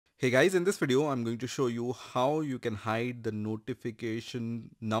Hey guys, in this video I'm going to show you how you can hide the notification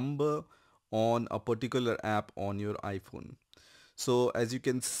number on a particular app on your iPhone. So as you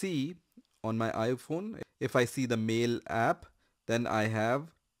can see on my iPhone, if I see the mail app, then I have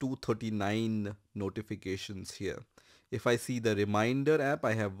 239 notifications here. If I see the reminder app,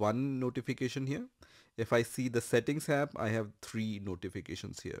 I have one notification here. If I see the settings app, I have three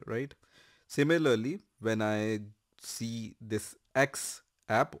notifications here, right? Similarly, when I see this X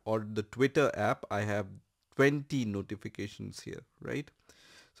app or the Twitter app, I have 20 notifications here, right?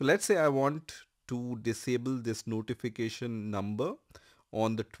 So let's say I want to disable this notification number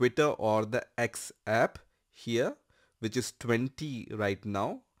on the Twitter or the X app here, which is 20 right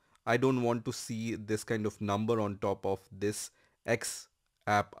now. I don't want to see this kind of number on top of this X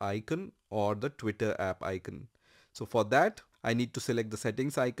app icon or the Twitter app icon. So for that, I need to select the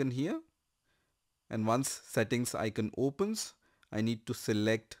settings icon here, and once settings icon opens, I need to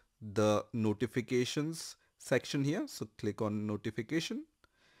select the notifications section here. So click on notification,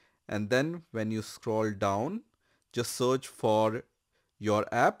 and then when you scroll down, just search for your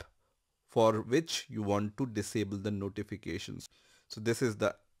app for which you want to disable the notifications. So this is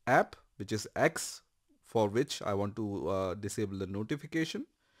the app, which is X, for which I want to disable the notification.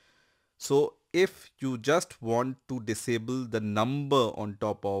 So if you just want to disable the number on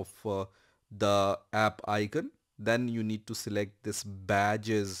top of the app icon, then you need to select this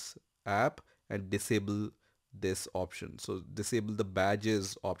badges app and disable this option. So disable the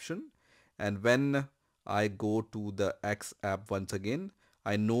badges option, and when I go to the X app once again,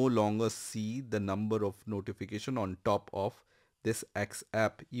 I no longer see the number of notification on top of this X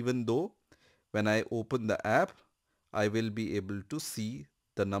app, even though when I open the app, I will be able to see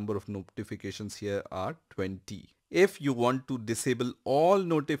the number of notifications here are 20. If you want to disable all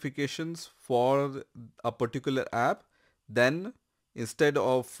notifications for a particular app, then instead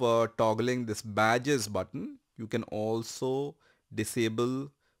of toggling this badges button, you can also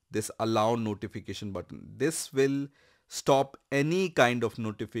disable this allow notification button. This will stop any kind of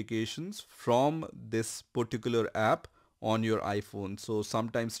notifications from this particular app on your iPhone. So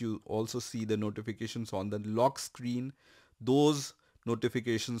sometimes you also see the notifications on the lock screen. Those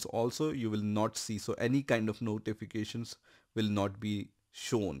notifications also you will not see. So any kind of notifications will not be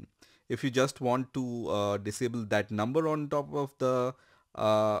shown. If you just want to disable that number on top of the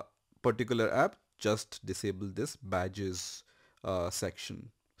particular app, just disable this badges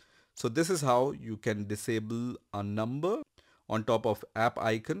section. So this is how you can disable a number on top of app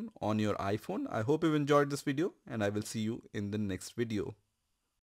icon on your iPhone. I hope you've enjoyed this video, and I will see you in the next video.